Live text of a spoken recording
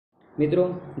મિત્રો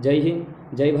જય હિન્દ,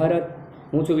 જય ભારત.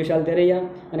 હું છું વિશાલ teraiya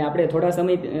અને આપણે થોડા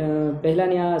સમય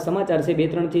પહેલાંની આ સમાચાર છે,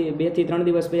 બે થી ત્રણ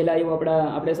દિવસ પહેલાં એવું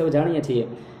આપણે સૌ જાણીએ છીએ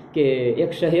કે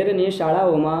એક શહેરની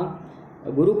શાળાઓમાં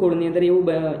ગુરુકુળની અંદર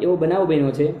એવો બનાવ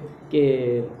બન્યો છે કે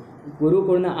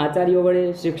ગુરુકુળના આચાર્યો વડે,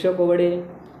 શિક્ષકો વડે,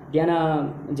 ત્યાંના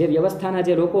જે વ્યવસ્થાના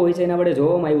જે લોકો હોય છે એના વડે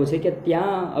જોવામાં આવ્યું છે કે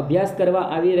ત્યાં અભ્યાસ કરવા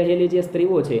આવી રહેલી જે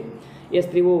સ્ત્રીઓ છે એ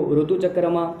સ્ત્રીઓ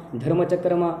ઋતુચક્રમાં,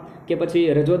 ધર્મચક્રમાં કે પછી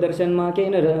રજોદર્શનમાં કે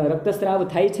એને રક્તસ્રાવ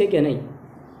થાય છે કે નહીં,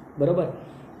 બરાબર,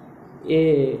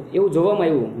 એવું જોવામાં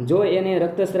આવ્યું. જો એને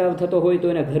રક્તસ્રાવ થતો હોય તો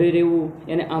એને ઘરે રહેવું,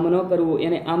 એને આમ ન કરવું,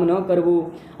 એને આમ ન કરવું,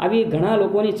 આવી ઘણા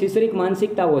લોકોની છીછરીક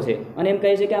માનસિકતાઓ છે અને એમ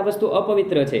કહે છે કે આ વસ્તુ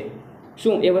અપવિત્ર છે.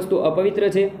 શું એ વસ્તુ અપવિત્ર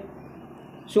છે?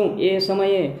 શું એ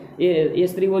સમયે એ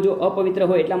સ્ત્રીઓ જો અપવિત્ર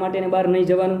હોય એટલા માટે એને બહાર નહીં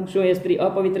જવાનું? શું એ સ્ત્રી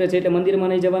અપવિત્ર છે એટલે મંદિરમાં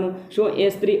નહીં જવાનું? શું એ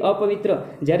સ્ત્રી અપવિત્ર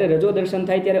જ્યારે રજો દર્શન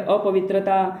થાય ત્યારે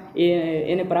અપવિત્રતા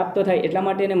એને પ્રાપ્ત થાય એટલા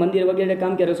માટે એને મંદિર વગેરે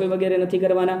કામ કે રસોઈ વગેરે નથી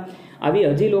કરવાના? આવી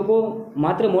હજી લોકો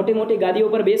માત્ર મોટી મોટી ગાદીઓ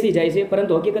પર બેસી જાય છે,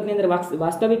 પરંતુ હકીકતની અંદર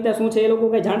વાસ્તવિકતા શું છે એ લોકો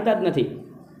કંઈ જાણતા જ નથી.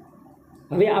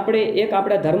 હવે આપણે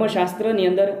આપણા ધર્મશાસ્ત્રની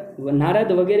અંદર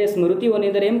નારદ વગેરે સ્મૃતિઓની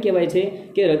અંદર એમ કહેવાય છે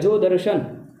કે રજો દર્શન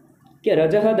કે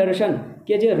રજહ દર્શન,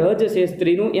 કે જે રજ છે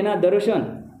સ્ત્રીનું એના દર્શન.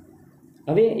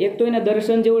 હવે એક તો એના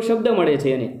દર્શન જેવો શબ્દ મળે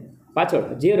છે, એને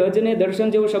પાછળ જે રજને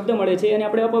દર્શન જેવો શબ્દ મળે છે એને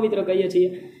આપણે અપવિત્ર કહીએ છીએ.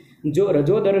 જો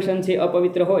રજો દર્શન છે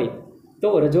અપવિત્ર હોય તો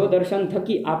રજો દર્શન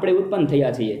થકી આપણે ઉત્પન્ન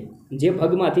થયા છીએ, જે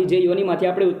ભગમાંથી, જે યોનિમાંથી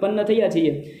આપણે ઉત્પન્ન થયા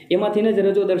છીએ એમાંથી જ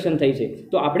રજો દર્શન થઈ છે.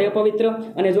 તો આપણે અપવિત્ર,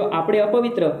 અને જો આપણે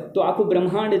અપવિત્ર તો આખું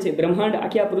બ્રહ્માંડ છે, બ્રહ્માંડ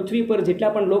આખી આ પૃથ્વી પર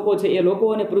જેટલા પણ લોકો છે એ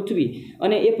લોકો અને પૃથ્વી,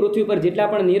 અને એ પૃથ્વી પર જેટલા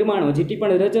પણ નિર્માણો, જેટલી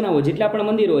પણ રચનાઓ, જેટલા પણ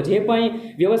મંદિરો, જે પણ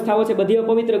વ્યવસ્થાઓ છે બધી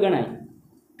અપવિત્ર ગણાય.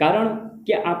 કારણ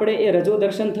કે આપણે એ રજો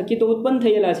દર્શન થકી તો ઉત્પન્ન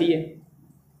થયેલા છીએ.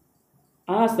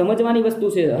 આ સમજવાની વસ્તુ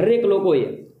છે હરેક લોકોએ.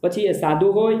 પછી એ સાધુ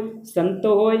હોય, સંત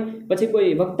હોય, પછી કોઈ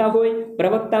વક્તા હોય,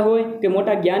 પ્રવક્તા હોય કે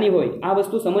મોટા જ્ઞાની હોય, આ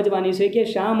વસ્તુ સમજવાની છે કે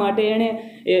શા માટે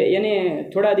એને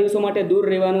થોડા દિવસો માટે દૂર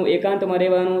રહેવાનું, એકાંતમાં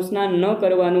રહેવાનું, સ્નાન ન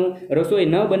કરવાનું, રસોઈ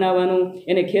ન બનાવવાનું,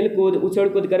 એને ખેલકૂદ,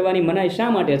 ઉછળકૂદ કરવાની મનાઈ શા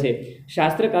માટે છે?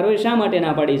 શાસ્ત્રકારોએ શા માટે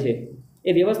ના પાડી છે?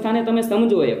 એ વ્યવસ્થાને તમે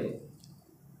સમજો.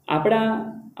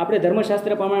 આપણે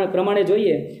ધર્મશાસ્ત્ર પ્રમાણે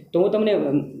જોઈએ તો હું તમને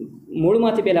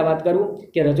મૂળમાંથી પહેલાં વાત કરું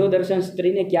કે રજો દર્શન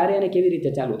સ્ત્રીને ક્યારે અને કેવી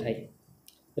રીતે ચાલુ થાય.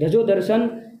 રજો દર્શન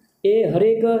એ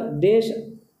હરેક દેશ,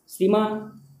 સીમા,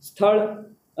 સ્થળ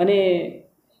અને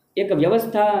એક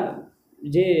વ્યવસ્થા,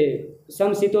 જે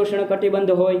સમશીતોષ્ણ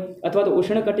કટિબંધ હોય અથવા તો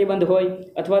ઉષ્ણ કટિબંધ હોય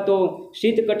અથવા તો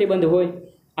શીત કટિબંધ હોય,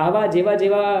 આવા જેવા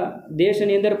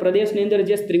દેશની અંદર, પ્રદેશની અંદર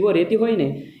જે સ્ત્રીઓ રહેતી હોય ને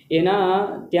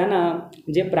ત્યાંના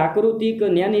જે પ્રાકૃતિક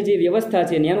ત્યાંની જે વ્યવસ્થા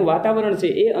છે, ત્યાંનું વાતાવરણ છે,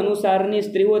 એ અનુસારની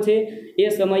સ્ત્રીઓ છે એ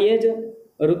સમયે જ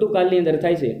ઋતુકાલની અંદર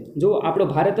થાય છે. જો આપણો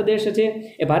ભારત દેશ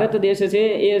છે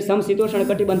એ સમશીતોષ્ણ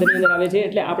કટિબંધની અંદર આવે છે.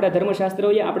 એટલે આપણા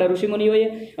ધર્મશાસ્ત્રોએ, આપણા ઋષિમુનિઓએ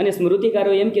અને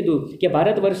સ્મૃતિકારોએ એમ કીધું કે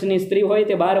ભારત વર્ષની સ્ત્રી હોય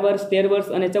તે 12 વર્ષ, 13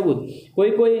 વર્ષ અને 14,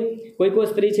 કોઈ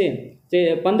સ્ત્રી છે તે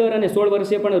 15 અને 16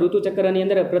 વર્ષે પણ ઋતુચક્રની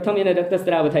અંદર પ્રથમ એને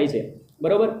રક્તસ્રાવ થાય છે,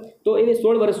 બરાબર. તો એવી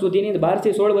 16 વર્ષ સુધીની, 12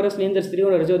 થી 16 વર્ષની અંદર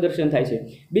સ્ત્રીઓનો રજો દર્શન થાય છે.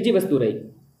 બીજી વસ્તુ રહી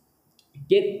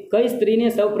કે કઈ સ્ત્રીને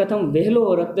સૌ પ્રથમ વહેલો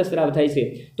રક્તસ્રાવ થાય છે?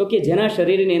 તો કે જેના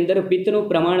શરીરની અંદર પિત્તનું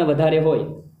પ્રમાણ વધારે હોય,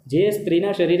 જે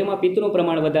સ્ત્રીના શરીરમાં પિત્તનું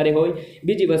પ્રમાણ વધારે હોય.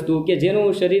 બીજી વસ્તુ કે જેનું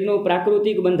શરીરનું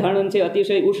પ્રાકૃતિક બંધારણ છે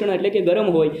અતિશય ઉષ્ણ એટલે કે ગરમ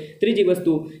હોય. ત્રીજી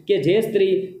વસ્તુ કે જે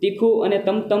સ્ત્રી તીખું અને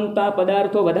તમતમતા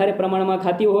પદાર્થો વધારે પ્રમાણમાં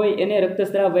ખાતી હોય એને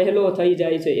રક્તસ્રાવ વહેલો થઈ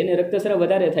જાય છે, એને રક્તસ્રાવ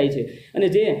વધારે થાય છે. અને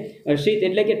જે શીત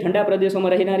એટલે કે ઠંડા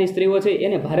પ્રદેશોમાં રહેનારી સ્ત્રીઓ છે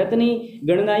એને ભારતની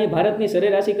ગણનાએ, ભારતની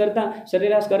સરેરાશ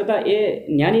કરતાં એ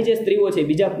જ્ઞાની જે સ્ત્રીઓ છે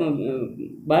બીજા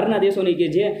બહારના દેશોની, કે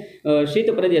જે શીત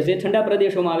પ્રદેશ, જે ઠંડા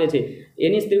પ્રદેશોમાં આવે છે,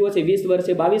 એની સ્ત્રીઓ છે 20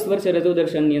 વર્ષે, 22 વર્ષે રજો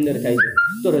દર્શનની અંદર થાય છે.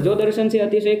 તો રજો દર્શન છે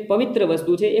અતિશય એક પવિત્ર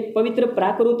વસ્તુ છે, એક પવિત્ર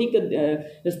પ્રાકૃતિક,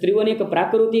 સ્ત્રીઓની એક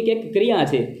પ્રાકૃતિક એક ક્રિયા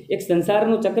છે. એક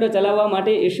સંસારનું ચક્ર ચલાવવા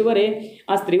માટે ઈશ્વરે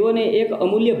આ સ્ત્રીઓને એક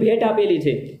અમૂલ્ય ભેટ આપેલી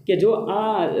છે કે જો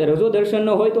આ રજો દર્શન ન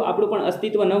હોય તો આપણું પણ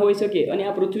અસ્તિત્વ ન હોઈ શકે, અને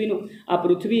આ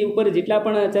પૃથ્વી ઉપર જેટલા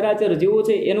પણ ચરાચર જીવો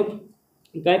છે એનું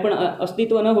કાંઈ પણ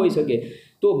અસ્તિત્વ ન હોઈ શકે.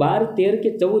 તો 12, 13 કે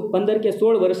 14, 15 કે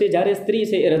 16 વર્ષે જ્યારે સ્ત્રી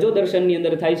છે એ રજો દર્શનની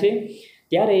અંદર થાય છે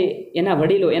ત્યારે એના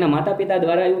વડીલો, એના માતા પિતા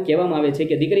દ્વારા એવું કહેવામાં આવે છે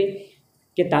કે દીકરી,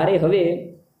 કે તારે હવે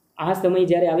આ સમય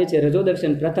જ્યારે આવે છે રજો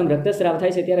દર્શન, પ્રથમ રક્તસ્રાવ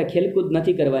થાય છે ત્યારે ખેલકૂદ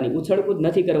નથી કરવાની, ઉછળકૂદ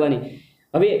નથી કરવાની.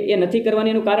 હવે એ નથી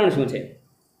કરવાની એનું કારણ શું છે?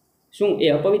 શું એ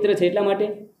અપવિત્ર છે એટલા માટે?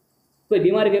 કોઈ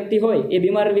બીમાર વ્યક્તિ હોય, એ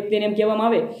બીમાર વ્યક્તિને એમ કહેવામાં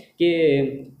આવે કે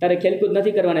તારે ખેલકૂદ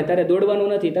નથી કરવાની, તારે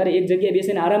દોડવાનું નથી, તારે એક જગ્યાએ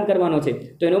બેસીને આરામ કરવાનો છે.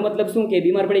 તો એનો મતલબ શું કે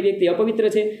બીમાર પડી વ્યક્તિ અપવિત્ર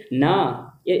છે? ના,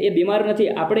 એ બીમાર નથી.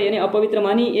 આપણે એને અપવિત્ર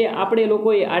માની, એ આપણે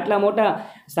લોકોએ આટલા મોટા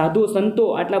સાધુ સંતો,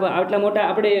 આટલા મોટા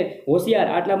આપણે હોશિયાર,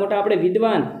 આટલા મોટા આપણે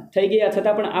વિદ્વાન થઈ ગયા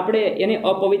છતાં પણ આપણે એને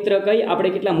અપવિત્ર કહી આપણે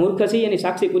કેટલા મૂર્ખ છીએ એની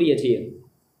સાક્ષી પૂરીએ છીએ.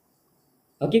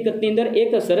 હકીકતની અંદર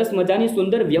એક સરસ મજાની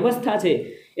સુંદર વ્યવસ્થા છે.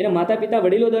 એના માતા પિતા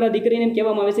વડીલો દ્વારા દીકરીને એમ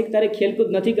કહેવામાં આવે છે કે તારે ખેલકૂદ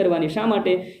નથી કરવાની. શા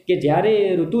માટે? કે જ્યારે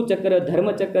ઋતુચક્ર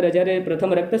ધર્મચક્ર જ્યારે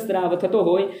પ્રથમ રક્તસ્રાવ થતો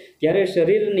હોય ત્યારે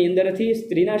શરીરની અંદરથી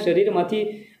સ્ત્રીના શરીરમાંથી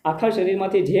આખા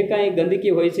શરીરમાંથી જે કાંઈ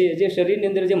ગંદકી હોય છે, જે શરીરની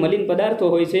અંદર જે મલિન પદાર્થો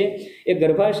હોય છે, એ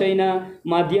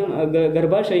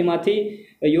ગર્ભાશયમાંથી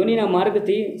યોનિના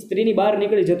માર્ગથી સ્ત્રીની બહાર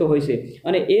નીકળી જતો હોય છે.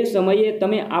 અને એ સમયે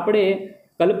આપણે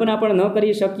કલ્પના પણ ન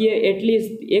કરી શકીએ એટલી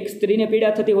એક સ્ત્રીને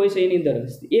પીડા થતી હોય છે. એની અંદર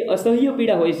એ અસહ્ય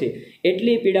પીડા હોય છે.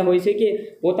 એટલી પીડા હોય છે કે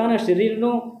પોતાના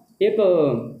શરીરનો એક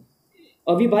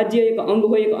અવિભાજ્ય એક અંગ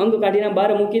હોય, એક અંગ કાઢીને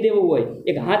બહાર મૂકી દેવું હોય,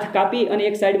 એક હાથ કાપી અને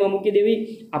એક સાઈડમાં મૂકી દેવી,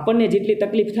 આપણને જેટલી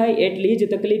તકલીફ થાય એટલી જ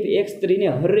તકલીફ એક સ્ત્રીને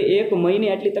હર એક મહિને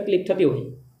આટલી તકલીફ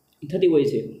થતી હોય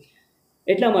છે.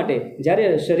 એટલા માટે જ્યારે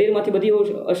શરીરમાંથી બધી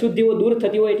અશુદ્ધિઓ દૂર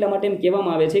થતી હોય એટલા માટે એમ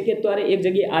કહેવામાં આવે છે કે તારે એક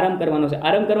જગ્યાએ આરામ કરવાનો છે.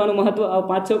 આરામ કરવાનું મહત્વ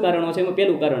 5-6 કારણો છે. એમાં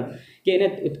પહેલું કારણ કે એને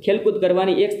ખેલકૂદ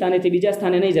કરવાની, એક સ્થાનેથી બીજા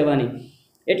સ્થાને નહીં જવાની.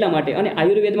 એટલા માટે અને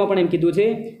આયુર્વેદમાં પણ એમ કીધું છે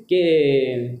કે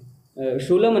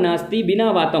શૂલમ નાસ્તિ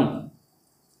બિના વાતમ,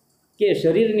 કે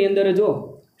શરીરની અંદર જો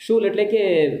શૂલ એટલે કે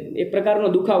એક પ્રકારનો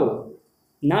દુખાવો,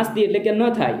 નાસ્તી એટલે કે ન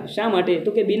થાય. શા માટે?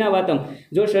 તો કે બિના વાતમ,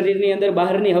 જો શરીરની અંદર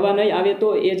બહારની હવા નહીં આવે તો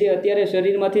એ જે અત્યારે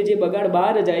શરીરમાંથી જે બગાડ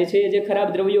બહાર જાય છે, જે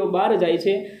ખરાબ દ્રવ્યો બહાર જાય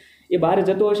છે, એ બહાર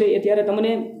જતો હશે એ ત્યારે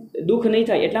તમને દુઃખ નહીં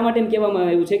થાય. એટલા માટે એમ કહેવામાં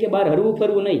આવ્યું છે કે બહાર હરવું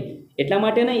ફરવું નહીં. એટલા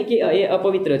માટે નહીં કે એ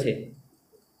અપવિત્ર છે.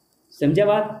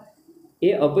 સમજ્યા વાત? એ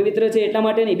અપવિત્ર છે એટલા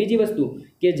માટે નહીં. બીજી વસ્તુ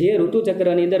કે જે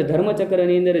ઋતુચક્રની અંદર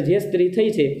ધર્મચક્રની અંદર જે સ્ત્રી થઈ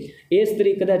છે એ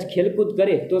સ્ત્રી કદાચ ખેલકૂદ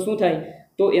કરે તો શું થાય?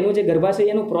 તો એનું જે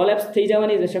ગર્ભાશય એનું પ્રોલેપ્સ થઈ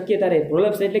જવાની શક્યતા રહે.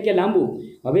 પ્રોલેપ્સ એટલે કે લાંબુ.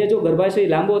 હવે જો ગર્ભાશય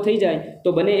લાંબો થઈ જાય તો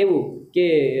બને એવું કે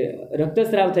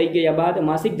રક્તસ્રાવ થઈ ગયા બાદ,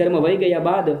 માસિક ધર્મ વહી ગયા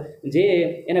બાદ જે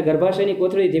એના ગર્ભાશયની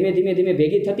કોથળી ધીમે ધીમે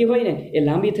ભેગી થતી હોય ને, એ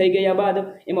લાંબી થઈ ગયા બાદ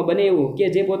એમાં બને એવું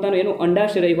કે જે પોતાનું એનું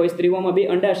અંડાશય હોય, સ્ત્રીઓમાં 2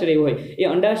 અંડાશય હોય, એ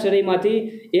અંડાશયમાંથી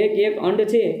એક અંડ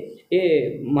છે એ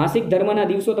માસિક ધર્મના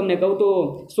દિવસો તમને કહું તો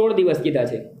 16 દિવસ કીધા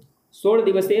છે. 16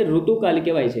 દિવસ એ ઋતુકાલ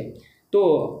કહેવાય છે. તો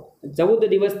 14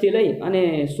 દિવસથી લઈ અને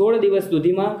 16 દિવસ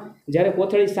સુધીમાં જ્યારે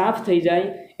કોથળી સાફ થઈ જાય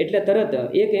એટલે તરત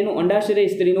એક એનું અંડાશય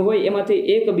સ્ત્રીનું હોય એમાંથી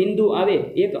એક બિંદુ આવે,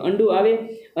 એક અંડું આવે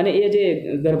અને એ જે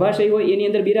ગર્ભાશય હોય એની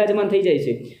અંદર બિરાજમાન થઈ જાય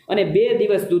છે. અને 2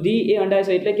 દિવસ સુધી એ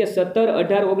અંડાશય એટલે કે 17,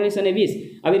 18, 19 અને 20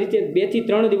 આવી રીતે 2 થી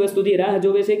 3 દિવસ સુધી રાહ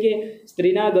જોવે છે કે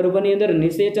સ્ત્રીના ગર્ભની અંદર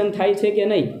નિષેચન થાય છે કે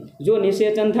નહીં. જો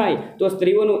નિષેચન થાય તો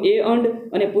સ્ત્રીઓનું એ અંડ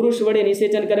અને પુરુષ વડે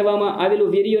નિષેચન કરવામાં આવેલું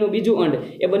વીર્યનું બીજું અંડ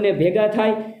એ બંને ભેગા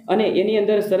થાય અને એની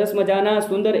અંદર સરસ મજાના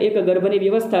સુંદર એક ગર્ભની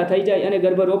વ્યવસ્થા થઈ જાય અને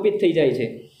ગર્ભરોપિત થઈ જાય છે.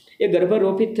 એ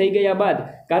ગર્ભરોપિત થઈ ગયા બાદ,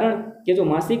 કારણ કે જો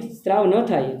માસિક સ્ત્રાવ ન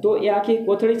થાય તો એ આખી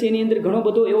કોથળી છે એની અંદર ઘણો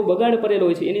બધો એવો બગાડ પડેલો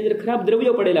હોય છે, એની અંદર ખરાબ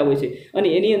દ્રવ્યો પડેલા હોય છે અને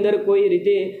એની અંદર કોઈ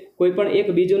રીતે કોઈ પણ એક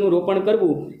બીજોનું રોપણ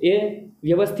કરવું એ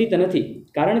વ્યવસ્થિત નથી.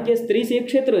 કારણ કે સ્ત્રી છે એક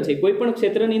ક્ષેત્ર છે. કોઈ પણ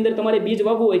ક્ષેત્રની અંદર તમારે બીજ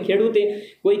વાવવું હોય, ખેડૂતે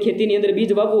કોઈ ખેતીની અંદર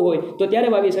બીજ વાવવું હોય તો ત્યારે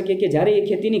વાવી શકે કે જ્યારે એ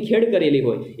ખેતીની ખેડ કરેલી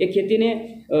હોય, એ ખેતીને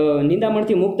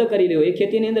નિંદામણથી મુક્ત કરેલી હોય, એ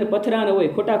ખેતીની અંદર પથરા ન હોય,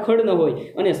 ખોટા ખડ ન હોય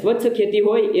અને સ્વચ્છ ખેતી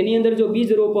હોય, એની અંદર જો બીજ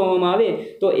રોપવામાં આવે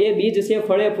તો એ બીજ છે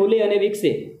ફળે ફૂલે અને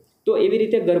વિકસે. તો એવી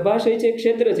રીતે ગર્ભાશય છે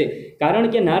ક્ષેત્ર છે. કારણ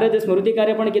કે નારદ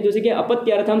સ્મૃતિકારે પણ કીધું છે કે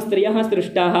અપત્યાર્થમ સ્ત્રિયઃ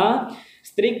સૃષ્ટાઃ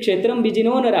સ્ત્રી ક્ષેત્રમ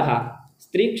બીજીનો નરાઃ,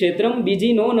 સ્ત્રી ક્ષેત્રમ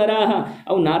બીજીનો નરાઃ.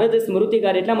 આવું નારદ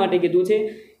સ્મૃતિકાર એટલા માટે કીધું છે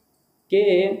કે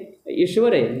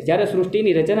ઈશ્વરે જ્યારે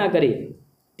સૃષ્ટિની રચના કરી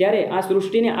ત્યારે આ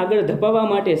સૃષ્ટિને આગળ ધપાવવા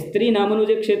માટે સ્ત્રી નામનું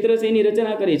જે ક્ષેત્ર છે એની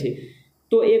રચના કરી છે.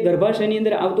 તો એ ગર્ભાશયની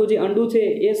અંદર આવતું જે અંડું છે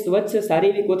એ સ્વચ્છ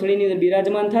સારી એવી કોથળીની અંદર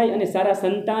બિરાજમાન થાય અને સારા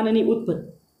સંતાનની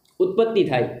ઉત્પત્તિ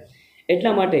થાય.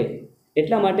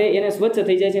 એટલા માટે એને સ્વચ્છ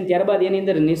થઈ જાય છે અને ત્યારબાદ એની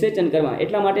અંદર નિષેચન કરવા.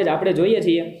 એટલા માટે જ આપણે જોઈએ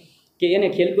છીએ કે એને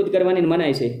ખેલકૂદ કરવાની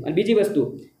મનાય છે. અને બીજી વસ્તુ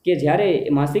કે જ્યારે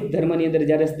માસિક ધર્મની અંદર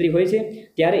જ્યારે સ્ત્રી હોય છે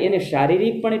ત્યારે એને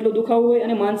શારીરિક પણ એટલું દુખાવો હોય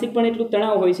અને માનસિક પણ એટલું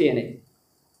તણાવ હોય છે.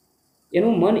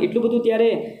 એનું મન એટલું બધું ત્યારે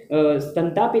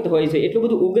સંતાપિત હોય છે, એટલું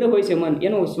બધું ઉગ્ર હોય છે મન,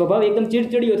 એનો સ્વભાવ એકદમ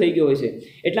ચીડચીડિયો થઈ ગયો હોય છે.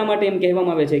 એટલા માટે એમ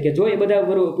કહેવામાં આવે છે કે જો એ બધા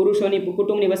પુરુષોની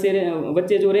કુટુંબની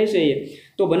વચ્ચે જો રહેશે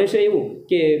તો બનશે એવું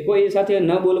કે કોઈ સાથે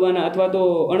ન બોલવાના અથવા તો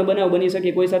અણબનાવ બની શકે,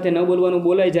 કોઈ સાથે ન બોલવાનું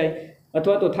બોલાઈ જાય,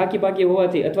 અથવા તો થાકી પાકી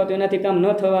હોવાથી અથવા તો એનાથી કામ ન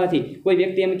થવાથી કોઈ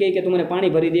વ્યક્તિ એમ કહે કે તું મને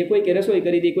પાણી ભરી દે, કોઈ કે રસોઈ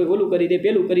કરી દે, કોઈ ઓલું કરી દે,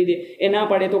 પેલું કરી દે, એ ના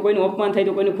પાડે તો કોઈનું અપમાન થાય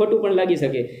તો કોઈનું ખોટું પણ લાગી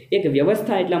શકે. એક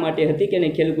વ્યવસ્થા એટલા માટે હતી કે એને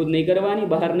ખેલકૂદ નહીં કરવાની,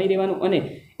 બહાર નહીં રહેવાનું અને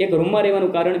એક રૂમમાં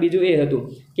રહેવાનું કારણ બીજું એ હતું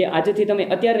કે આજથી તમે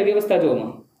અત્યારે વ્યવસ્થા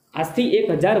જોવામાં આજથી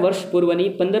 1000 વર્ષ પૂર્વની,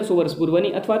 1500 વર્ષ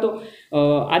પૂર્વની અથવા તો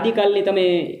આદિકાલની તમે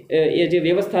એ જે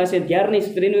વ્યવસ્થા છે ત્યારની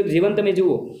સ્ત્રીનું એક જીવન તમે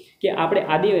જુઓ કે આપણે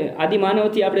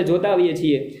આદિમાનવથી આપણે જોતા આવીએ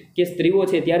છીએ કે સ્ત્રીઓ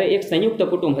છે ત્યારે એક સંયુક્ત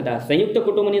કુટુંબ હતા. સંયુક્ત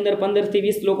કુટુંબની અંદર 15 થી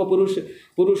 20 લોકો,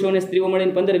 પુરુષો અને સ્ત્રીઓ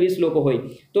મળીને 15-20 લોકો હોય.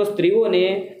 તો સ્ત્રીઓને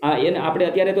આપણે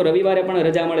અત્યારે તો રવિવારે પણ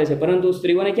રજા મળે છે, પરંતુ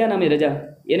સ્ત્રીઓને ક્યાં નામે રજા?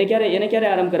 એને ક્યારે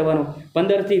આરામ કરવાનો?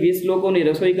 15 થી 20 લોકોની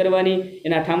રસોઈ કરવાની,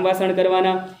 એના ઠામ વાસણ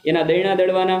કરવાના, એના દળણા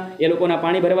દળવાના, એ લોકોના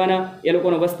પાણી ભરવાના, એ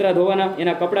લોકોનો વસ્ત્ર ધોવાના,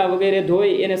 એના કપડાં વગેરે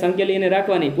ધોઈ એને સંકેલી એને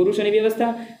રાખવાની પુરુષોની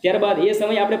વ્યવસ્થા. ત્યારબાદ એ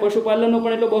સમયે આપણે પશુપાલનનો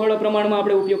પણ એટલો બહોળો પ્રમાણમાં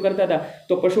આપણે ઉપયોગ કરતા હતા.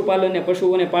 તો પશુપાલનને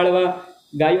પશુઓને પાળવા,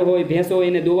 ગાયો હોય ભેંસો હોય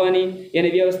એને દોવાની, એને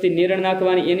વ્યવસ્થિત નિરણ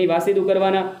નાખવાની, એની વાસીદું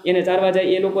કરવાના, એને ચારવા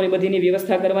જાય એ લોકોની બધીની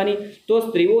વ્યવસ્થા કરવાની. તો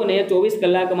સ્ત્રીઓને 24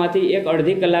 કલાકમાંથી એક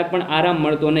અડધી કલાક પણ આરામ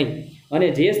મળતો નહીં. અને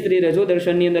જે સ્ત્રી રજો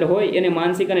દર્શનની અંદર હોય એને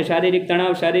માનસિક અને શારીરિક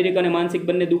તણાવ, શારીરિક અને માનસિક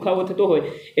બંને દુખાવો થતો હોય,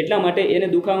 એટલા માટે એને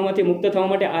દુખાવામાંથી મુક્ત થવા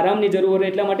માટે આરામની જરૂર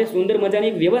હોય. એટલા માટે સુંદર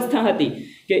મજાની એક વ્યવસ્થા હતી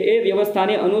કે એ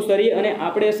વ્યવસ્થાને અનુસરી અને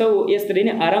આપણે સૌ એ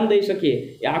સ્ત્રીને આરામ દઈ શકીએ.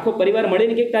 એ આખો પરિવાર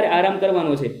મળીને કે તારે આરામ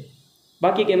કરવાનો છે,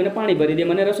 બાકી કે મને પાણી ભરી દે,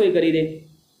 મને રસોઈ કરી દે.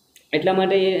 એટલા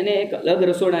માટે એને એક અલગ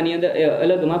રસોડાની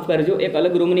અંદર, માફ કરજો, એક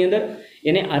અલગ રૂમની અંદર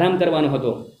એને આરામ કરવાનો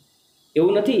હતો.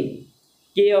 એવું નથી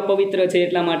કે એ અપવિત્ર છે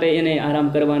એટલા માટે એને આરામ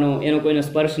કરવાનો, એનો કોઈનો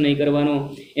સ્પર્શ નહીં કરવાનો,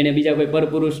 એને બીજા કોઈ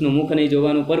પરપુરુષનું મુખ નહીં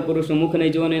જોવાનું. પરપુરુષનું મુખ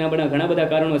નહીં જોવાનું એના ઘણા બધા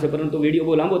કારણો છે, પરંતુ વિડીયો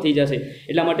બહુ લાંબો થઈ જશે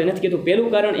એટલા માટે નથી કીધું. પહેલું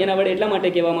કારણ એના વડે એટલા માટે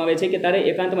કહેવામાં આવે છે કે તારે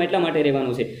એકાંતમાં એટલા માટે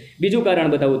રહેવાનું છે. બીજું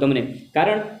કારણ બતાવું તમને.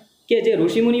 કારણ કે જે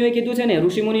ઋષિમુનિઓએ કીધું છે ને,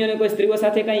 ઋષિમુનિઓને કોઈ સ્ત્રીઓ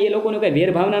સાથે કાંઈ એ લોકોને કંઈ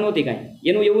વેરભાવના નહોતી કાંઈ.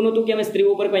 એનું એવું નહોતું કે અમે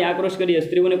સ્ત્રીઓ પર કંઈ આક્રોશ કરીએ,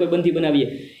 સ્ત્રીઓને કોઈ બંધી બનાવીએ.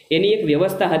 એની એક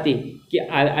વ્યવસ્થા હતી કે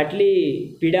આટલી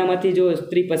પીડામાંથી જો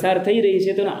સ્ત્રી પસાર થઈ રહી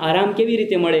છે તો આરામ કેવી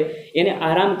રીતે મળે, એને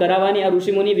આરામ કરાવવાની આ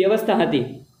ઋષિમુનિ વ્યવસ્થા હતી.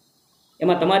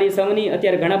 એમાં તમારી સૌની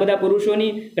અત્યારે ઘણા બધા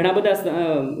પુરુષોની,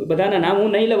 બધાના નામ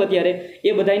હું નહીં લઉં અત્યારે,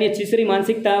 એ બધાની છીછરી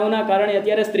માનસિકતાઓના કારણે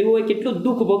અત્યારે સ્ત્રીઓએ કેટલું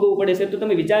દુઃખ ભોગવવું પડે છે. તો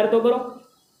તમે વિચાર તો કરો.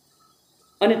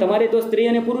 અને તમારે તો સ્ત્રી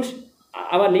અને પુરુષ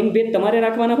આવા લિંગભેદ તમારે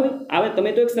રાખવાના હોય? આવે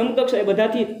તમે તો એક સમકક્ષ એ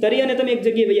બધાથી તરી અને તમે એક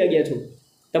જગ્યાએ વૈયા ગયા છો.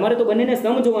 તમારે તો બંનેને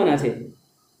સમ જોવાના છે.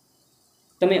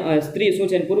 તમે સ્ત્રી શું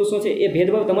છે અને પુરુષ શું છે એ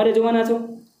ભેદભાવ તમારે જોવાના છો,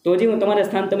 તો હજી હું તમારા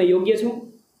સ્થાન તમે યોગ્ય છો.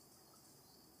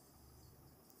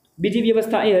 બીજી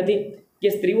વ્યવસ્થા એ હતી કે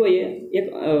સ્ત્રીઓએ એક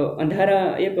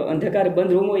અંધકાર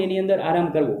બંધ રૂમ હોય એની અંદર આરામ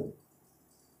કરવો.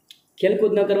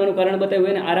 ખેલકૂદ ન કરવાનું કારણ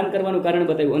બતાવ્યું, એને આરામ કરવાનું કારણ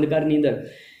બતાવ્યું અંધકારની અંદર.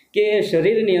 કે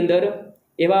શરીરની અંદર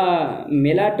એવા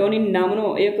મેલાટોનિન નામનો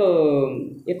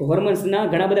એક હોર્મોન્સના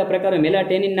ઘણા બધા પ્રકારો,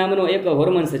 મેલાટેનિન નામનો એક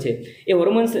હોર્મોન્સ છે. એ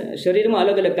હોર્મોન્સ શરીરમાં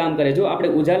અલગ અલગ કામ કરે. જો આપણે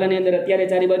ઉજાલાની અંદર અત્યારે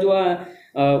ચારે બાજુ આ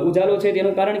ઉજાલો છે,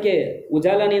 તેનું કારણ કે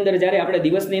ઉજાલાની અંદર જ્યારે આપણે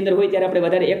દિવસની અંદર હોય ત્યારે આપણે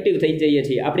વધારે એક્ટિવ થઈ જઈએ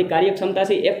છીએ, આપણી કાર્યક્ષમતા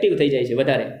છે એક્ટિવ થઈ જાય છે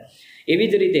વધારે.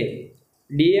 એવી જ રીતે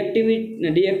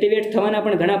ડીએક્ટિવેટ થવાના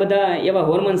પણ ઘણા બધા એવા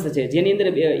હોર્મોન્સ છે, જેની અંદર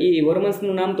એ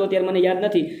હોર્મોન્સનું નામ તો અત્યારે મને યાદ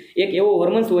નથી. એક એવો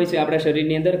હોર્મોન્સ હોય છે આપણા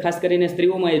શરીરની અંદર, ખાસ કરીને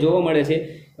સ્ત્રીઓમાં એ જોવા મળે છે.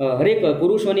 હરેક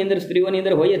પુરુષોની અંદર, સ્ત્રીઓની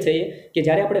અંદર હોય છે કે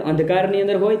જ્યારે આપણે અંધકારની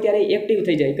અંદર હોય ત્યારે એક્ટિવ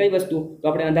થઈ જાય. કઈ વસ્તુ? તો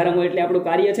આપણે અંધારામાં હોય એટલે આપણું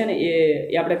કાર્ય છે ને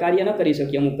એ આપણે કાર્ય ન કરી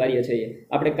શકીએ. અમુક કાર્ય છે એ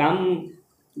આપણે કામ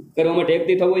કરવા માટે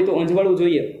એક્ટિવ થવું હોય તો અંજવાળું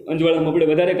જોઈએ, અંજવાળામાં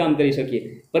આપણે વધારે કામ કરી શકીએ.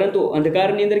 પરંતુ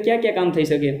અંધકારની અંદર ક્યાં ક્યાં કામ થઈ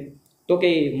શકે? તો કે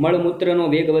મળમૂત્રનો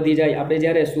વેગ વધી જાય. આપણે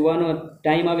જ્યારે સૂવાનો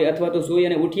ટાઈમ આવે અથવા તો સૂઈ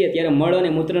અને ઉઠીએ ત્યારે મળ અને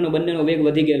મૂત્રનો બંનેનો વેગ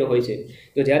વધી ગયેલો હોય છે.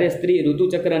 તો જ્યારે સ્ત્રી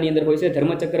ઋતુચક્રની અંદર હોય છે,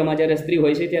 ધર્મચક્રમાં જ્યારે સ્ત્રી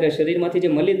હોય છે, ત્યારે શરીરમાંથી જે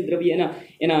મલિન દ્રવ્ય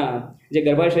એના જે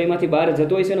ગર્ભાશયમાંથી બહાર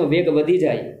જતો હોય છે એનો વેગ વધી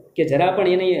જાય, કે જરા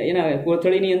પણ એના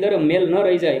કોથળીની અંદર મેલ ન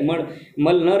રહી જાય,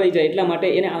 મલ ન રહી જાય. એટલા માટે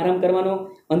એને આરામ કરવાનો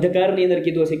અંધકારની અંદર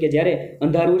કીધું છે કે જ્યારે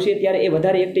અંધારું છે ત્યારે એ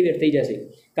વધારે એક્ટિવેટ થઈ જશે.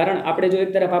 કારણ આપણે જો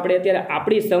એક તરફ આપણે અત્યારે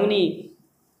આપણી સૌની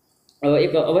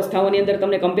એક અવસ્થાઓની અંદર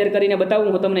તમને કમ્પેર કરીને બતાવું,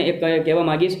 હું તમને એક કહેવા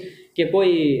માગીશ કે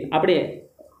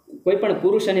કોઈ પણ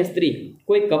પુરુષ અને સ્ત્રી,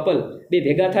 કોઈ કપલ બે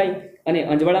ભેગા થાય અને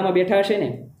અંજવાળામાં બેઠા હશે ને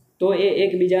તો એ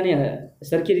એકબીજાને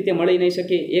સરખી રીતે મળી નહીં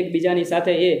શકે. એકબીજાની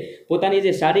સાથે એ પોતાની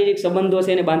જે શારીરિક સંબંધો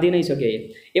છે એને બાંધી નહીં શકે.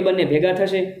 એ બંને ભેગા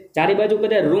થશે, ચારે બાજુ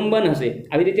કદાચ રૂમ બંધ હશે,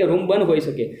 આવી રીતે રૂમ બંધ હોઈ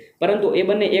શકે, પરંતુ એ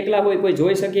બંને એકલા હોય, કોઈ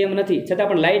જોઈ શકે એમ નથી. છતાં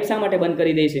પણ લાઇટ શા માટે બંધ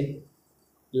કરી દે છે?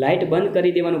 લાઇટ બંધ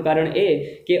કરી દેવાનું કારણ એ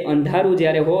કે અંધારું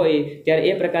જ્યારે હોય ત્યારે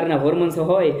એ પ્રકારના હોર્મોન્સ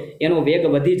હોય એનો વેગ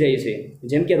વધી જાય છે.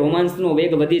 જેમ કે રોમાન્સનો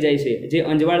વેગ વધી જાય છે. જે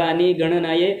અંજવાળાની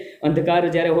ગણનાએ અંધકાર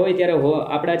જ્યારે હોય ત્યારે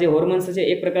આપણા જે હોર્મોન્સ છે,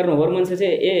 એક પ્રકારનો હોર્મોન્સ છે,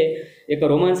 એ એક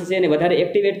રોમાન્સ છે એને વધારે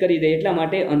એક્ટિવેટ કરી દે. એટલા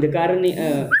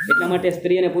માટે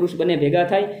સ્ત્રી અને પુરુષ બંને ભેગા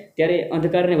થાય ત્યારે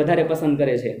અંધકારને વધારે પસંદ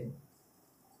કરે છે.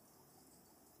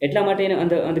 એટલા માટે એને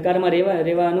અંધકારમાં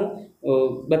રહેવાનું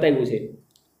બતાવ્યું છે.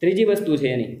 ત્રીજી વસ્તુ છે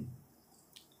એની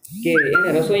કે એને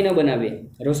રસોઈ ન બનાવે.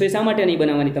 રસોઈ શા માટે નહીં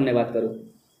બનાવવાની તમને વાત કરું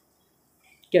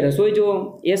કે રસોઈ જો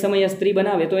એ સમયે સ્ત્રી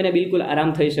બનાવે તો એને બિલકુલ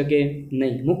આરામ થઈ શકે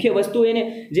નહીં. મુખ્ય વસ્તુ એને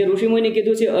જે ઋષિમુનિએ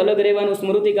કીધું છે અલગ રહેવાનું,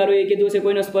 સ્મૃતિકારોએ કીધું છે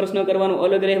કોઈનો સ્પર્શ ન કરવાનું,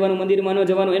 અલગ રહેવાનું, મંદિરમાં ન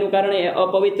જવાનું, એનું કારણ એ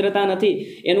અપવિત્રતા નથી.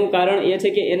 એનું કારણ એ છે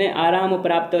કે એને આરામ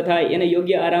પ્રાપ્ત થાય, એને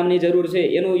યોગ્ય આરામની જરૂર છે,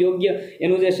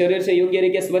 એનું જે શરીર છે યોગ્ય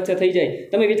રીતે સ્વચ્છ થઈ જાય.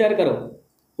 તમે વિચાર કરો,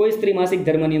 કોઈ સ્ત્રી માસિક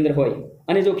ધર્મની અંદર હોય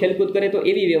અને જો ખેલકૂદ કરે તો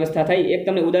એવી વ્યવસ્થા થાય. એક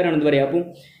તમને ઉદાહરણ દ્વારા આપું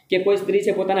કે કોઈ સ્ત્રી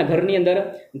છે પોતાના ઘરની અંદર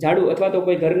ઝાડુ અથવા તો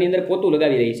કોઈ ઘરની અંદર પોતું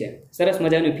લગાવી રહી છે, સરસ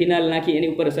મજાનું ફિનાલ નાખી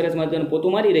એની ઉપર સરસ મજાનું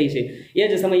પોતું મારી રહી છે. એ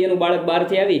જ સમયે એનું બાળક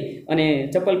બહારથી આવી અને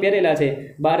ચપ્પલ પહેરેલા છે,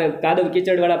 બહાર કાદવ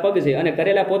કીચડવાળા પગ છે અને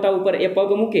કરેલા પોતા ઉપર એ પગ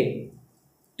મૂકે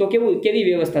તો કેવી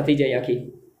વ્યવસ્થા થઈ જાય? આખી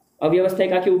અવ્યવસ્થા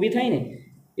એક આખી ઊભી થાય ને.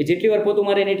 એ જેટલી વાર પોતું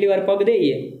મારે ને એટલી વાર પગ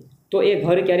દઈએ તો એ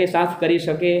ઘર ક્યારેય સાફ કરી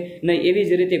શકે નહીં. એવી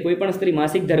જ રીતે કોઈ પણ સ્ત્રી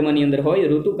માસિક ધર્મની અંદર હોય,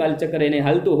 ઋતુકાલ ચક્ર એને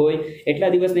હાલતું હોય,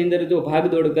 એટલા દિવસની અંદર જો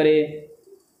ભાગદોડ કરે,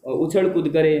 ઉછળકૂદ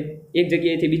કરે, એક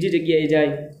જગ્યાએથી બીજી જગ્યાએ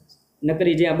જાય,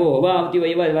 નકરી જ્યાં બહુ હવા આવતી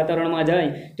હોય એવા વાતાવરણમાં જાય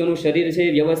તો એનું શરીર છે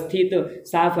વ્યવસ્થિત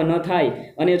સાફ ન થાય.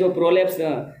 અને જો પ્રોલેપ્સ,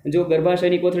 જો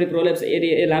ગર્ભાશયની કોથળી પ્રોલેપ્સ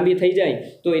એ લાંબી થઈ જાય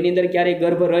તો એની અંદર ક્યારેય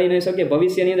ગર્ભ રહી નહીં શકે.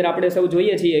 ભવિષ્યની અંદર આપણે સૌ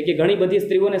જોઈએ છીએ કે ઘણી બધી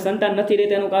સ્ત્રીઓને સંતાન નથી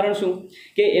રહેતા. એનું કારણ શું?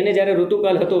 કે એને જ્યારે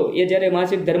ઋતુકાલ હતો, એ જ્યારે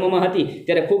માસિક ધર્મમાં હતી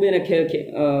ત્યારે ખૂબ એને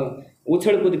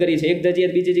ઉછળકૂદ કરી છે, એક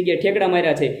જગ્યાએ બીજી જગ્યાએ ઠેકડા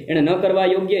માર્યા છે, એણે ન કરવા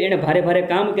યોગ્ય એણે ભારે ભારે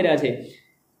કામ કર્યા છે.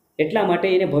 એટલા માટે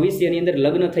એને ભવિષ્યની અંદર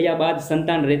લગ્ન થયા બાદ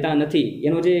સંતાન રહેતા નથી.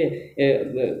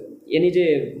 એની જે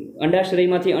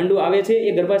અંડાશ્રયમાંથી અંડું આવે છે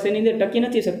એ ગર્ભાશયની અંદર ટકી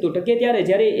નથી શકતું. ટકે ત્યારે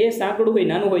જ્યારે એ સાંકડું હોય,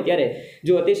 નાનું હોય ત્યારે.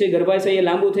 જો અતિશય ગર્ભાશય એ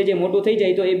લાંબુ થઈ જાય, મોટું થઈ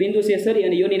જાય તો એ બિંદુ છે સરી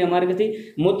અને યોનિના માર્ગથી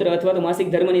મૂત્ર અથવા તો માસિક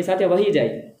ધર્મની સાથે વહી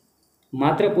જાય.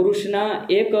 માત્ર પુરુષના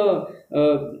એક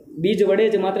બીજ વડે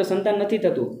જ માત્ર સંતાન નથી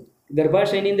થતું.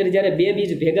 ગર્ભાશયની અંદર જ્યારે બે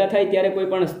બીજ ભેગા થાય ત્યારે કોઈ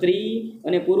પણ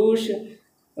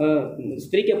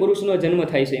સ્ત્રી કે પુરુષનો જન્મ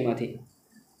થાય છે. એમાંથી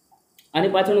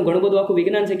આની પાછળનું ઘણું બધું આખું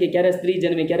વિજ્ઞાન છે કે ક્યારે સ્ત્રી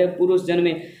જન્મે, ક્યારે પુરુષ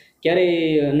જન્મે, ક્યારે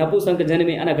નપુંસક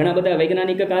જન્મે. આના ઘણા બધા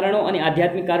વૈજ્ઞાનિક કારણો અને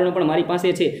આધ્યાત્મિક કારણો પણ મારી પાસે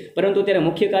છે. પરંતુ ત્યારે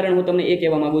મુખ્ય કારણ હું તમને એ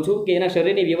કહેવા માગું છું કે એના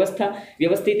શરીરની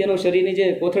વ્યવસ્થિત એનું શરીરની જે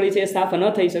કોથળી છે એ સાફ ન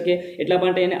થઈ શકે. એટલા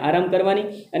માટે એને આરામ કરવાની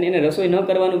અને એને રસોઈ ન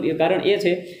કરવાનું કારણ એ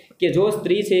છે કે જો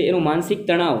સ્ત્રી છે એનું માનસિક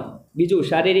તણાવ, બીજું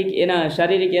શારીરિક એના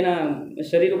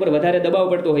શરીર ઉપર વધારે દબાવ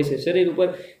પડતો હોય છે, શરીર ઉપર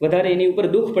વધારે એની ઉપર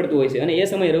દુઃખ પડતું હોય છે અને એ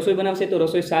સમયે રસોઈ બનાવશે તો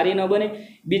રસોઈ સારી ન બને.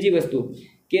 બીજી વસ્તુ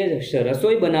કે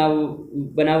રસોઈ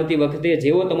બનાવતી વખતે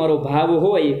જેવો તમારો ભાવ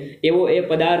હોય એવો એ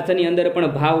પદાર્થની અંદર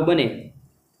પણ ભાવ બને.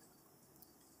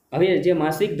 હવે જે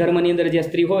માસિક ધર્મની અંદર જે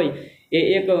સ્ત્રી હોય એ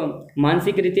એક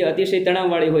માનસિક રીતે અતિશય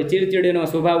તણાવવાળી હોય, ચીડચીડીનો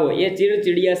સ્વભાવ હોય. એ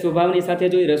ચીડચીડિયા સ્વભાવની સાથે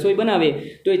જો એ રસોઈ બનાવે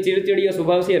તો એ ચીડચીડિયો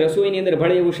સ્વભાવ છે રસોઈની અંદર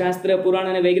ભળે એવું શાસ્ત્ર,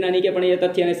 પુરાણ અને વૈજ્ઞાનિકે પણ એ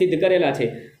તથ્યને સિદ્ધ કરેલા છે.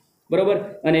 બરોબર.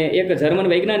 અને એક જર્મન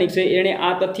વૈજ્ઞાનિક છે, એણે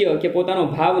આ તથ્ય કે પોતાનો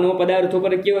ભાવનો પદાર્થ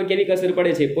ઉપર કેવી અસર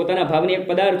પડે છે, પોતાના ભાવની એક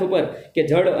પદાર્થ ઉપર કે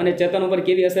જળ અને ચેતન ઉપર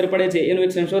કેવી અસર પડે છે, એનું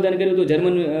એક સંશોધન કર્યું હતું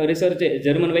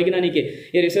જર્મન વૈજ્ઞાનિકે.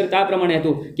 એ રિસર્ચ આ પ્રમાણે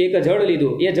હતું કે એક જળ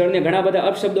લીધું, એ જળને ઘણા બધા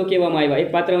અપશબ્દો કહેવામાં આવ્યા. એક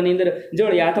પાત્રની અંદર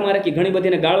જળ એ હાથમાં રાખી ઘણી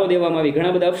બધીને ગાળો દેવામાં આવી,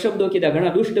 ઘણા બધા અપશબ્દો કીધા,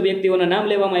 ઘણા દુષ્ટ વ્યક્તિઓના નામ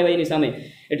લેવામાં આવ્યા એની સામે.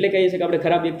 એટલે કહીએ છીએ કે આપણે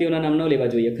ખરાબ વ્યક્તિઓના નામ ન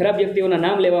લેવા જોઈએ. ખરાબ વ્યક્તિઓના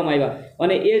નામ લેવામાં આવ્યા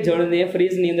અને એ જળને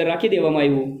ફ્રીજની અંદર રાખી દેવામાં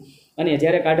આવ્યું. અને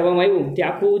જ્યારે કાઢવામાં આવ્યું તે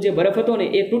આખું જે બરફ હતો ને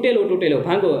એ તૂટેલો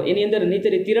ભાંગો, એની અંદર નીચે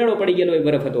તિરાડો પડી ગયેલો એ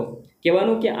બરફ હતો.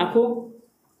 કહેવાનું કે આખો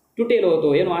તૂટેલો હતો,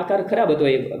 એનો આકાર ખરાબ હતો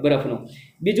એ બરફનો.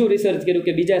 બીજું રિસર્ચ કર્યું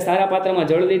કે બીજા સારા પાત્રમાં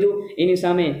જળ લીધું,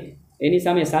 એની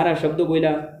સામે સારા શબ્દો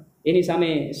બોલ્યા, એની સામે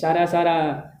સારા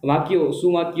વાક્યો,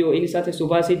 સુવાક્યો, એની સાથે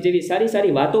સુભાષિત જેવી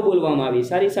સારી વાતો બોલવામાં આવી,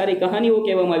 સારી કહાનીઓ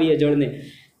કહેવામાં આવી એ જળને.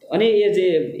 અને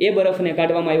એ બરફને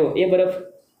કાઢવામાં આવ્યો,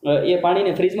 એ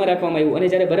પાણીને ફ્રીજમાં રાખવામાં આવ્યું. અને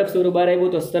જ્યારે બરફ સ્વરૂપ બહાર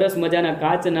આવ્યું તો સરસ મજાના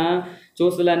કાચના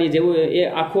ચોસલાની જેવો એ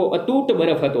આખો અતૂટ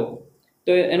બરફ હતો.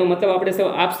 તો એનો મતલબ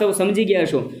આપ સૌ સમજી ગયા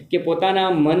છો કે પોતાના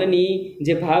મનની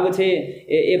જે ભાવ છે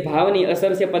એ ભાવની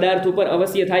અસર છે પદાર્થ ઉપર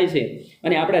અવશ્ય થાય છે.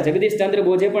 અને આપણા જગદીશચંદ્ર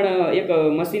બોઝે પણ એક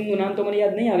મશીનનું નામ તો મને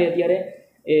યાદ નહીં આવે અત્યારે,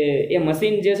 એ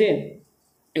મશીન જે છે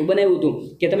એવું બનાવ્યું હતું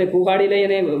કે તમે કુહાડી લઈ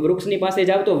અને વૃક્ષની પાસે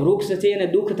જાવ તો વૃક્ષ છે એને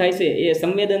દુઃખ થાય છે, એ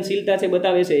સંવેદનશીલતા છે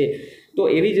બતાવે છે. તો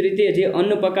એવી જ રીતે જે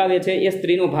અન્ન પકાવે છે એ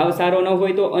સ્ત્રીનો ભાવ સારો ન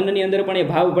હોય તો અન્નની અંદર પણ એ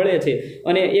ભાવ ભળે છે.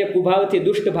 અને એ કુભાવથી,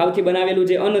 દુષ્ટ ભાવથી બનાવેલું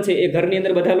જે અન્ન છે એ ઘરની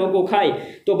અંદર બધા લોકો ખાય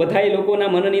તો બધાય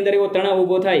લોકોના મનની અંદર એવો તણાવ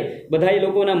ઊભો થાય, બધાય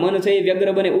લોકોના મન છે એ વ્યગ્ર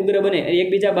બને, ઉગ્ર બને,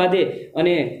 એકબીજા બાંધે.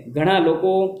 અને ઘણા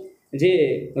લોકો જે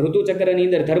ઋતુચક્રની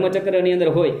અંદર, ધર્મચક્રની અંદર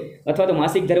હોય અથવા તો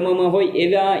માસિક ધર્મમાં હોય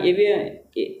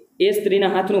એ સ્ત્રીના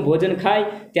હાથનું ભોજન ખાય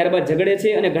ત્યારબાદ ઝઘડે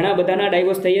છે. અને ઘણા બધાના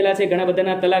ડાયવોર્સ થયેલા છે, ઘણા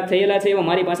બધાના તલાક થયેલા છે. એવા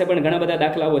મારી પાસે પણ ઘણા બધા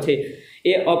દાખલાઓ છે.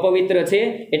 એ અપવિત્ર છે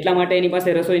એટલા માટે એની પાસે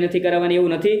રસોઈ નથી કરાવવાની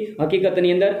એવું નથી.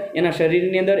 હકીકતની અંદર એના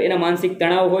શરીરની અંદર એના માનસિક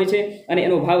તણાવ હોય છે અને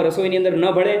એનો ભાવ રસોઈની અંદર ન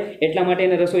ભળે એટલા માટે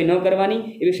એને રસોઈ ન કરવાની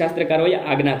એવી શાસ્ત્રકારોએ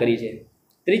આજ્ઞા કરી છે.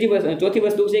 ચોથી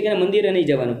વસ્તુ છે કે મંદિરે નહીં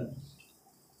જવાનું.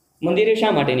 મંદિરે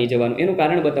શા માટે નહીં જવાનું એનું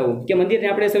કારણ બતાવું કે મંદિરને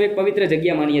આપણે સૌ એક પવિત્ર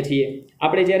જગ્યા માનીએ છીએ.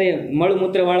 આપણે જ્યારે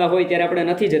મળમૂત્રવાળા હોય ત્યારે આપણે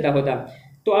નથી જતા હોતા,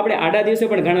 તો આપણે આડા દિવસે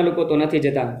પણ ઘણા લોકો તો નથી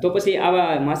જતા. તો પછી આવા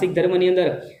માસિક ધર્મની અંદર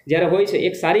જ્યારે હોય છે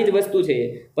એક સારી જ વસ્તુ છે,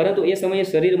 પરંતુ એ સમયે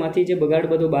શરીરમાંથી જે બગાડ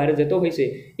બધો બહાર જતો હોય છે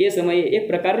એ સમયે એક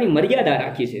પ્રકારની મર્યાદા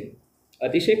રાખી છે.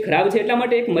 અતિશય ખરાબ છે એટલા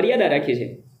માટે એક મર્યાદા રાખી છે.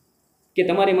 કે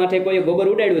તમારી માથે કોઈ ગોબર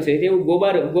ઉડાડ્યું છે એવું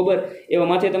ગોબર એવા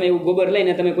માથે તમે એવું ગોબર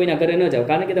લઈને તમે કોઈના ઘરે ન જાઓ,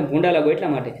 કારણ કે તમે ભૂંડા લાગો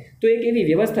એટલા માટે. તો એક એવી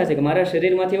વ્યવસ્થા છે કે મારા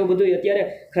શરીરમાંથી એવું બધું અત્યારે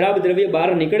ખરાબ દ્રવ્ય બહાર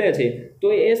નીકળે છે,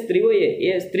 તો એ સ્ત્રીઓએ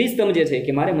એ સ્ત્રી સમજે છે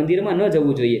કે મારે મંદિરમાં ન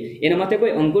જવું જોઈએ. એના માટે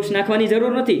કોઈ અંકુશ નાખવાની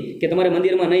જરૂર નથી કે તમારે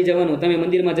મંદિરમાં નહીં જવાનું, તમે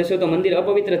મંદિરમાં જશો તો મંદિર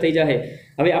અપવિત્ર થઈ જાય.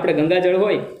 હવે આપણે ગંગાજળ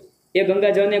હોય, એ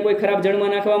ગંગાજળને કોઈ ખરાબ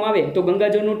જળમાં નાખવામાં આવે તો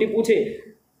ગંગાજળનું ટીપું છે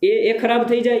એ ખરાબ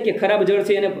થઈ જાય કે ખરાબ જળ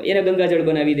છે એને ગંગાજળ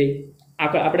બનાવી દે.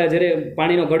 આપણા જ્યારે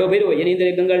પાણીનો ઘડો ભર્યો હોય એની અંદર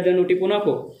એક ગંગાજળનું ટીપું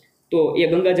નાખો તો એ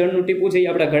ગંગાજળનું ટીપું છે એ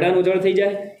આપણા ઘડાનું જળ થઈ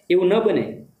જાય, એવું ન બને.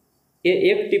 એ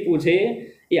એક ટીપું છે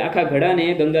એ આખા ઘડાને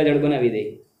ગંગાજળ બનાવી દે.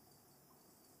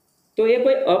 તો એ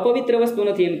કોઈ અપવિત્ર વસ્તુ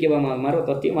નથી એમ કહેવામાં.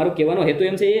 મારો કહેવાનો હેતુ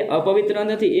એમ છે એ અપવિત્ર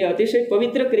નથી, એ અતિશય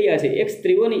પવિત્ર ક્રિયા છે. એક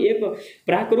સ્ત્રીઓની એક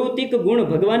પ્રાકૃતિક ગુણ,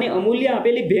 ભગવાને અમૂલ્ય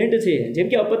આપેલી ભેટ છે. જેમ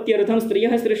કે અપત્યર્થમ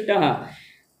સ્ત્રીય સૃષ્ટા,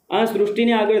 આ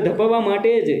સૃષ્ટિને આગળ ધપાવવા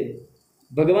માટે જ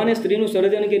ભગવાને સ્ત્રીનું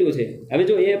સર્જન કર્યું છે. હવે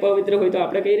જો એ અપવિત્ર હોય તો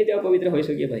આપણે કઈ રીતે અપવિત્ર હોઈ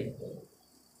શકીએ ભાઈ?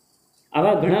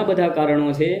 આવા ઘણા બધા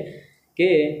કારણો છે કે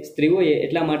સ્ત્રીઓએ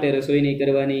એટલા માટે રસોઈ નહીં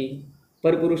કરવાની,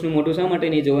 પરપુરુષનું મોઢું શા માટે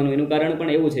નહીં જોવાનું. એનું કારણ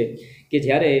પણ એવું છે કે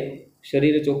જ્યારે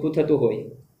શરીર ચોખ્ખું થતું હોય,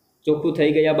 ચોખ્ખું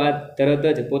થઈ ગયા બાદ તરત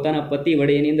જ પોતાના પતિ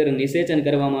વડે એની અંદર નિષેચન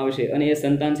કરવામાં આવશે અને એ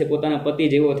સંતાન છે પોતાના પતિ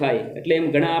જેવો થાય. એટલે એમ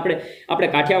ઘણા આપણે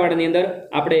કાઠિયાવાડની અંદર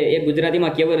આપણે એક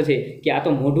ગુજરાતીમાં કહેવત છે કે આ તો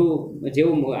મોઢું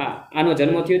જેવું, આનો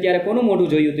જન્મ થયો ત્યારે કોનું મોઢું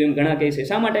જોયું હતું એમ ઘણા કહે છે.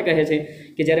 શા માટે કહે છે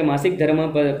કે જ્યારે માસિક ધર્મ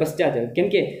પશ્ચાત, કેમ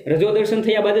કે રજોદર્શન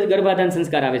થયા બાદ જ ગર્ભાધાન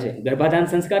સંસ્કાર આવે છે. ગર્ભાધાન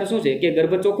સંસ્કાર શું છે કે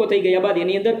ગર્ભ ચોખ્ખો થઈ ગયા બાદ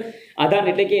એની અંદર આધાન,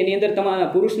 એટલે કે એની અંદર તમારા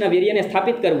પુરુષના વીર્યને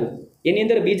સ્થાપિત કરવું, એની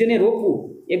અંદર બીજને રોપવું,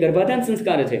 એ ગર્ભાધાન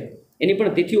સંસ્કાર છે. એની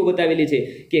પણ તિથિઓ બતાવેલી છે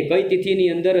કે કઈ તિથિની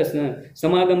અંદર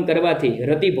સમાગમ કરવાથી,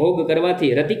 રતિભોગ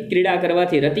કરવાથી, રતિક્રીડા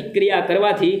કરવાથી, રતિક્રિયા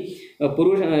કરવાથી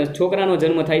પુરુષ છોકરાનો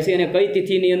જન્મ થાય છે અને કઈ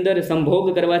તિથિની અંદર સંભોગ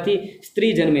કરવાથી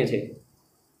સ્ત્રી જન્મે છે.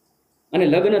 અને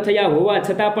લગ્ન થયા હોવા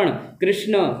છતાં પણ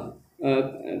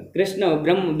કૃષ્ણ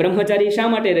બ્રહ્મચારી શા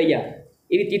માટે રહ્યા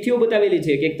એવી તિથિઓ બતાવેલી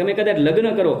છે કે તમે કદાચ લગ્ન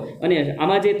કરો. અને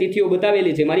આમાં જે તિથિઓ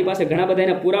બતાવેલી છે, મારી પાસે ઘણા બધા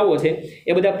એના પુરાવો છે,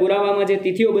 એ બધા પુરાવામાં જે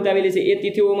તિથિઓ બતાવેલી છે એ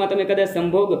તિથિઓમાં તમે કદાચ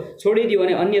સંભોગ છોડી દો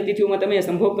અને અન્ય તિથિઓમાં તમે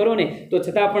સંભોગ કરો ને તો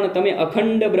છતાં પણ તમે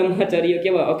અખંડ બ્રહ્મચારી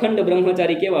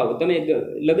કહેવાઓ. તમે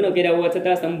લગ્ન કર્યા હોવા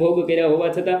છતાં, સંભોગ કર્યા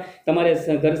હોવા છતાં, તમારે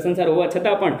ઘર સંસાર હોવા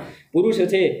છતાં પણ પુરુષ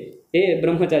છે એ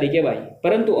બ્રહ્મચારી કહેવાય.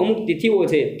 પરંતુ અમુક તિથિઓ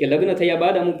છે કે લગ્ન થયા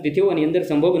બાદ અમુક તિથિઓની અંદર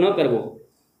સંભોગ ન કરવો.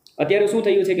 અત્યારે શું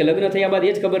થયું છે કે લગ્ન થયા બાદ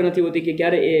એ જ ખબર નથી હોતી કે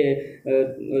ક્યારે એ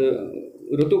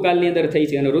ઋતુકાળની અંદર થઈ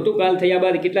છે, અને ઋતુકાળ થયા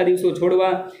બાદ કેટલા દિવસો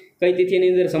છોડવા, કઈ તિથિની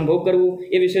અંદર સંભોગ કરવું,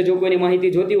 એ વિશે જો કોઈની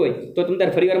માહિતી જોતી હોય તો તમે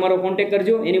તાર ફરીવાર મારો કોન્ટેક્ટ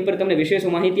કરજો. એની ઉપર તમને વિશેષ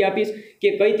માહિતી આપીશ કે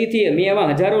કઈ તિથિએ. મેં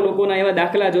એવા હજારો લોકોના એવા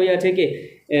દાખલા જોયા છે કે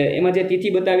એમાં જે તિથિ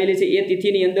બતાવેલી છે એ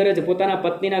તિથિની અંદર જ પોતાના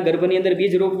પત્નીના ગર્ભની અંદર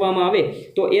બીજ રોપવામાં આવે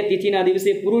તો એ તિથિના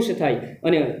દિવસે પુરુષ થાય.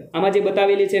 અને આમાં જે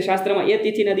બતાવેલી છે શાસ્ત્રમાં, એ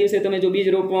તિથિના દિવસે તમે જો બીજ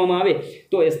રોપવામાં આવે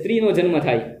તો એ સ્ત્રીનો જન્મ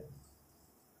થાય.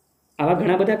 આવા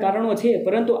ઘણા બધા કારણો છે,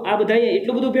 પરંતુ આ બધાએ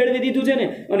એટલું બધું ભેળવી દીધું છે ને.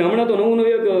 અને હમણાં તો નવું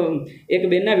એક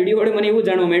બેનના વિડીયો વડે મને એવું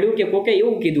જાણવા મળ્યું કે કોકે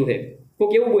એવું કીધું છે,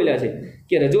 કોક એવું બોલ્યા છે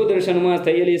કે રજો દર્શનમાં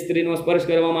થયેલી સ્ત્રીનો સ્પર્શ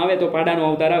કરવામાં આવે તો પાડાનો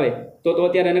અવતાર આવે. તો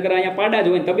અત્યારે નકર અહીંયા પાડા જ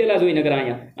હોય, તબેલા જ હોય, નકર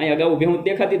અહીંયા અગાઉ ભેહું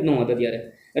દેખાતી જ ન હોત અત્યારે.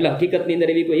 એટલે હકીકતની અંદર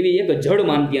એવી એક જડ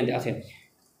માનતી છે.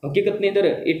 હકીકતની અંદર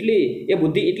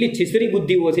એટલી છીછરી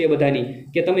બુદ્ધિઓ છે એ બધાની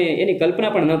કે તમે એની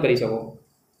કલ્પના પણ ન કરી શકો.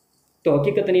 તો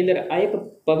હકીકતની અંદર આ એક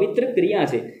પવિત્ર ક્રિયા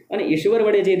છે અને ઈશ્વર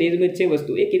વડે જે નિર્મિત છે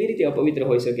વસ્તુ, એ કેવી રીતે અપવિત્ર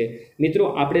હોઈ શકે? મિત્રો,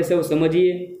 આપણે સૌ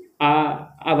સમજીએ,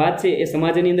 આ વાત છે એ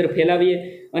સમાજની અંદર ફેલાવીએ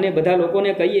અને બધા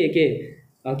લોકોને કહીએ કે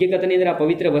હકીકતની અંદર આ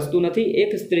પવિત્ર વસ્તુ નથી,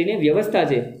 એક સ્ત્રીની વ્યવસ્થા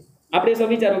છે. આપણે સૌ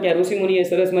વિચારો કે આ ઋષિમુનિએ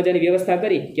સરસ મજાની વ્યવસ્થા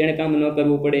કરી કે એણે કામ ન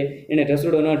કરવું પડે, એને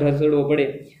ઢસડો ન ઢસડવો પડે.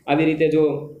 આવી રીતે જો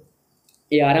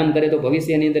એ આરામ કરે તો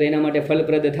ભવિષ્યની અંદર એના માટે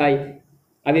ફલપ્રદ થાય.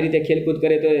 આવી રીતે ખેલકૂદ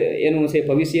કરે તો એનું છે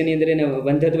ભવિષ્યની અંદર એને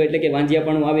વંધત્વ એટલે કે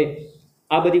વાંજિયાપણું આવે.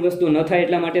 આ બધી વસ્તુ ન થાય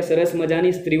એટલા માટે સરસ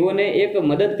મજાની સ્ત્રીઓને એક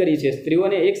મદદ કરી છે.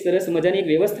 સ્ત્રીઓને એક સરસ મજાની એક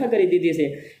વ્યવસ્થા કરી દીધી છે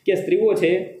કે સ્ત્રીઓ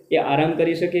છે એ આરામ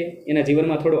કરી શકે, એના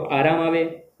જીવનમાં થોડો આરામ આવે,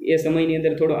 એ સમયની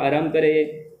અંદર થોડો આરામ કરે,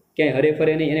 ક્યાંય હરે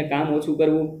ફરે નહીં, એને કામ ઓછું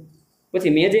કરવું.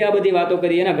 પછી મેં જે આ બધી વાતો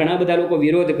કરી એના ઘણા બધા લોકો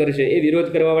વિરોધ કરશે. એ વિરોધ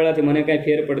કરવાવાળાથી મને કાંઈ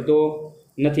ફેર પડતો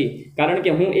નથી, કારણ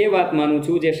કે હું એ વાત માનું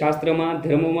છું જે શાસ્ત્રમાં,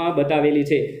 ધર્મમાં બતાવેલી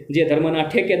છે. જે ધર્મના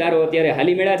ઠેકેદારો અત્યારે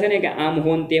હાલી મેળા છે ને કે આમ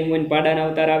હોય ને તેમ હોય ને પાડાના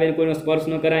અવતાર આવે ને કોઈનો સ્પર્શ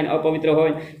ન કરાય ને અપવિત્ર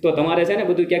હોય, તો તમારે છે ને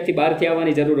બધું ક્યાંકથી બહારથી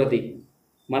આવવાની જરૂર હતી.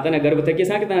 માતાના ગર્ભ થકી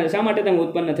શા માટે તમે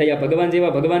ઉત્પન્ન થયા? ભગવાન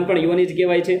જેવા ભગવાન પણ યોનિ જ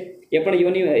કહેવાય છે. એ પણ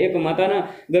યોનિ, એક માતાના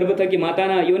ગર્ભ થકી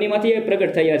માતાના યોનિમાંથી એ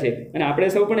પ્રગટ થયા છે. અને આપણે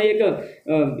સૌ પણ એક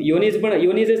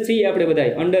યોનિ જ છીએ. આપણે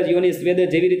બધા અંડજ, યોનિ, સ્વેદ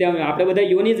જેવી રીતે આપણે બધા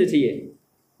યોનિ જ છીએ.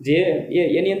 જે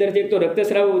એની અંદરથી એક તો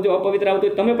રક્તસ્રાવ જો અપવિત્ર આવતો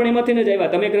હોય, તમે પણ એમાંથી ન જ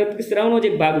આવ્યા, તમે એક રક્તસ્રાવનો જ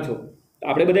એક ભાગ છો. તો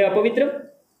આપણે બધા અપવિત્ર,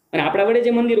 અને આપણા વડે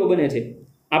જે મંદિરો બને છે,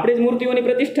 આપણે જ મૂર્તિઓની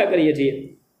પ્રતિષ્ઠા કરીએ છીએ.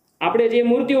 આપણે જે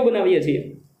મૂર્તિઓ બનાવીએ છીએ,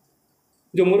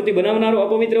 જો મૂર્તિ બનાવનારો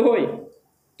અપવિત્ર હોય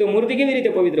તો મૂર્તિ કેવી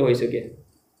રીતે પવિત્ર હોઈ શકે?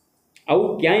 આવું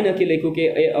ક્યાંય નથી લખ્યું કે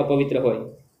એ અપવિત્ર હોય.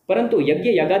 પરંતુ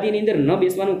યજ્ઞ યાગાદીની અંદર ન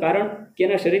બેસવાનું કારણ કે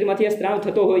એના શરીરમાંથી એ સ્ત્રાવ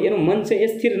થતો હોય, એનું મન છે એ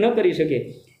સ્થિર ન કરી શકે,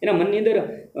 એના મનની અંદર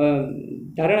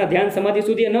ધારણા ધ્યાન સમાધિ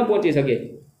સુધી એ ન પહોંચી શકે,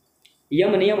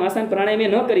 યમ નિયમ આસન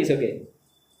પ્રાણાયામ ન કરી શકે.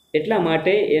 એટલા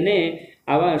માટે એને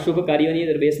આવા શુભ કાર્યોની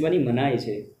અંદર બેસવાની મનાય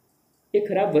છે. એ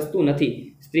ખરાબ વસ્તુ નથી.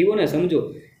 સ્ત્રીઓને સમજો,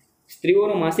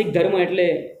 સ્ત્રીઓનો માસિક ધર્મ એટલે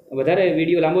વધારે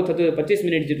વિડીયો લાંબો થતો 25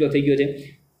 મિનિટ જેટલો થઈ ગયો છે.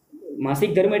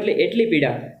 માસિક ધર્મ એટલે એટલી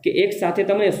પીડા કે એક સાથે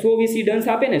તમે 100 વીસી ડંસ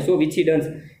આપે ને, 100 વીછી ડંસ,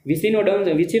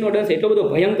 વીછીનો ડંસ એટલો બધો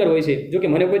ભયંકર હોય છે. જો કે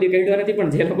મને કોઈ દી કહ્યો નથી, પણ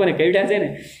જે લોકોને કહ્યા છે ને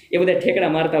એ બધા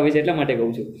ઠેકડા મારતા હોય છે, એટલા માટે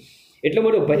કહું છું. એટલો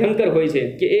બધો ભયંકર હોય છે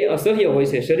કે એ અસહ્ય હોય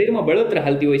છે. શરીરમાં બળતરા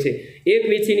હાલતી હોય છે. એક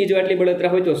વીછીની જો આટલી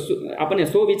બળતરા હોય તો આપણને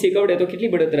 100 વીછી કવડે તો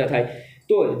કેટલી બળતરા થાય.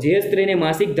 તો જે સ્ત્રીને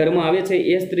માસિક ધર્મ આવે છે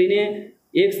એ સ્ત્રીને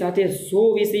એક સાથે 100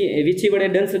 વીછી વડે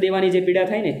દંશ દેવાની જે પીડા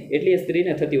થાય ને એટલી એ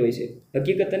સ્ત્રીને થતી હોય છે.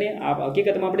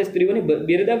 હકીકતમાં આપણે સ્ત્રીઓને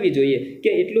બિરદાવવી જોઈએ કે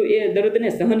એટલું એ દર્દને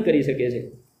સહન કરી શકે છે.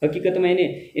 હકીકતમાં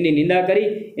એની નિંદા કરી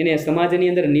એને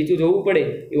સમાજની અંદર નીચું જોવું પડે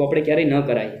એવું આપણે ક્યારેય ન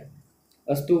કરાય.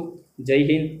 અસ્તુ. જય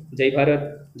હિન્દ, જય ભારત,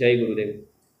 જય ગુરુદેવ.